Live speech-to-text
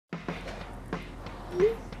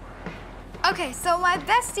Okay, so my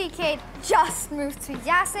bestie Kate just moved to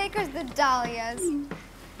Yas Acres, the Dahlias.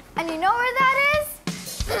 And you know where that is?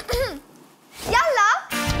 Yalla!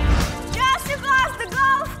 Just across the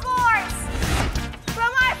golf course!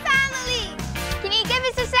 From our family! Can you give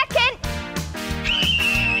us a second?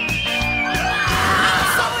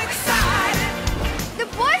 So excited! The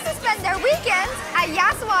boys will spend their weekends at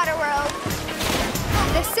Yas World.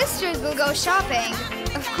 The sisters will go shopping,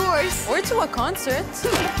 of course. Or to a concert.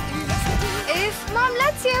 If Mom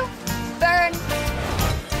lets you. Burn.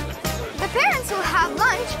 The parents will have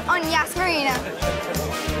lunch on Yas Marina.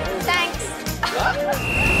 Thanks.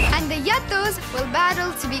 And the Yatos will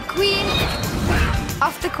battle to be queen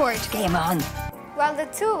of the court. Game on. While the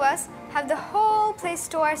two of us have the whole place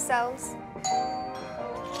to ourselves.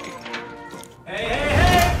 Hey, hey,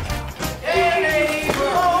 hey! Hey, hey,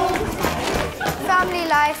 we're home! Family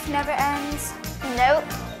life never ends. Nope.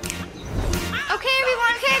 Okay,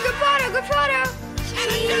 everyone. Okay, good photo, good photo.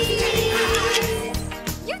 Cheese.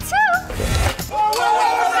 You too. Whoa, whoa,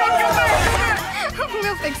 whoa, whoa,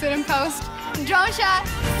 We'll fix it in post. Drone shot.